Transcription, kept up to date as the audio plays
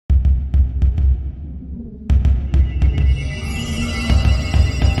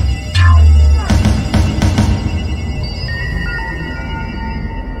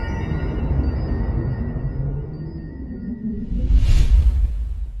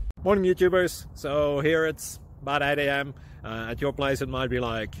Morning YouTubers. So here it's about 8 a.m. At your place it might be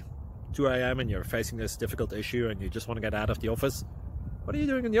like 2 a.m. and you're facing this difficult issue and you just want to get out of the office. What are you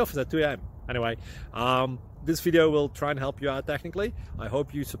doing in the office at 2 a.m.? Anyway, this video will try and help you out technically. I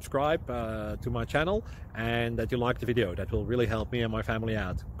hope you subscribe to my channel and that you like the video. That will really help me and my family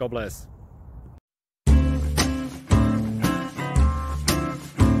out. God bless.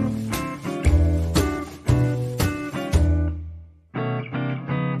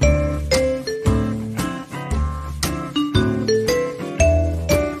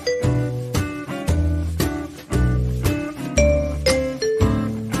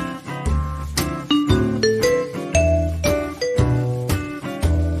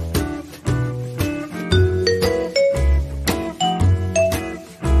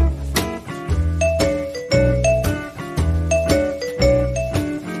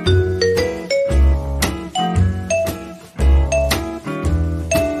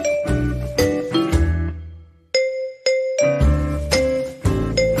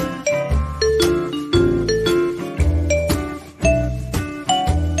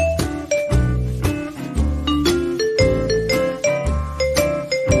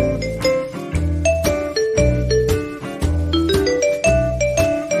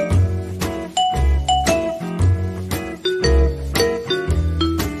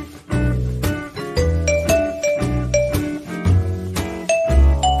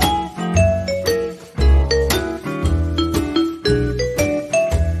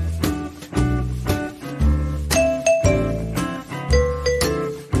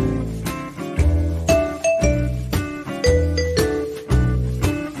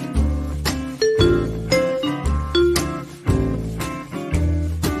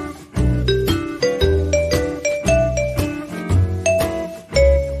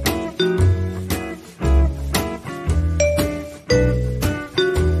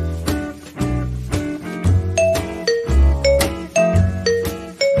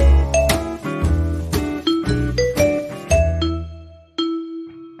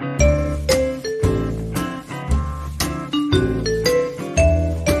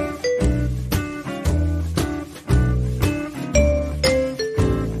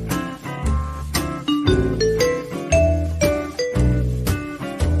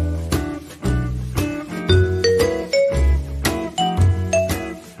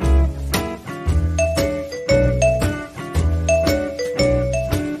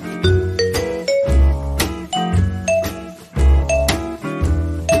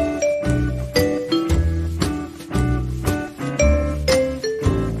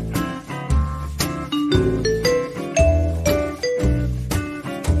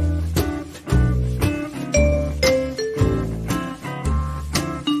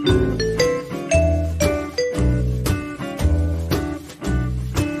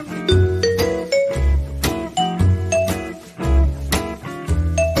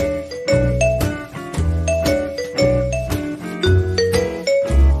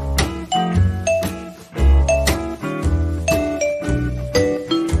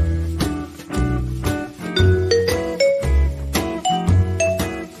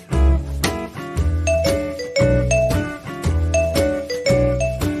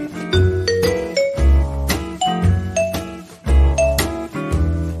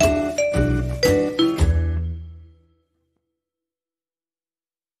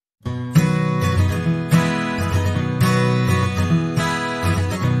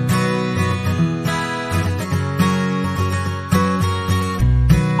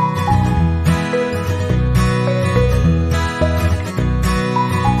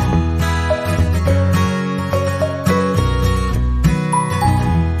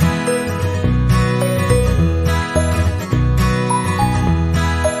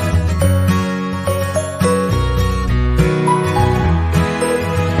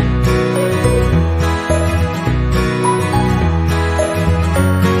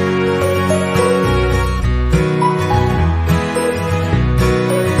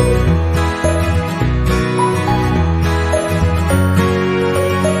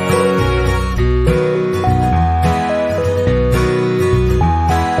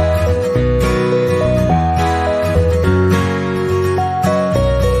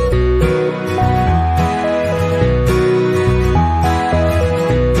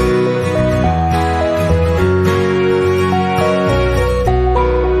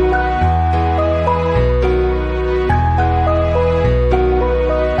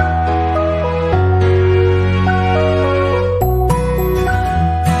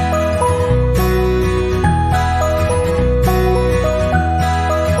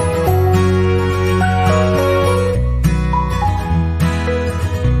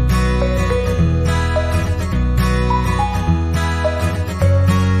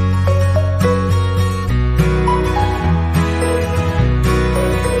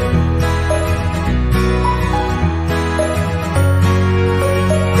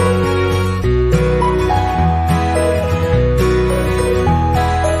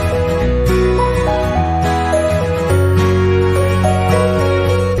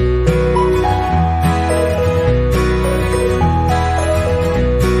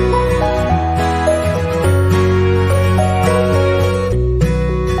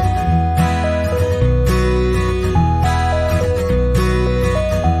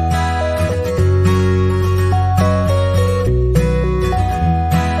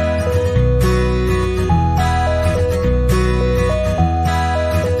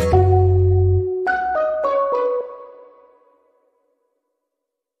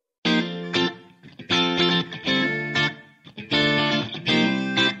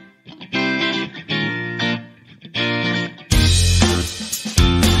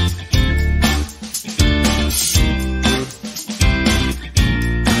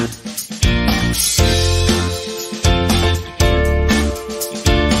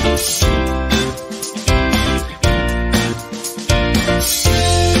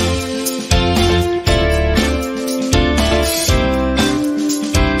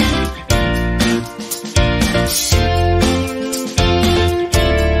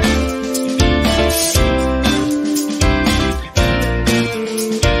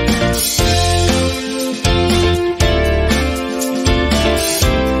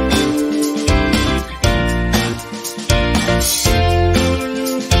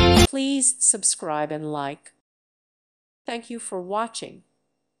 Please subscribe and like. Thank you for watching.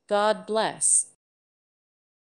 God bless.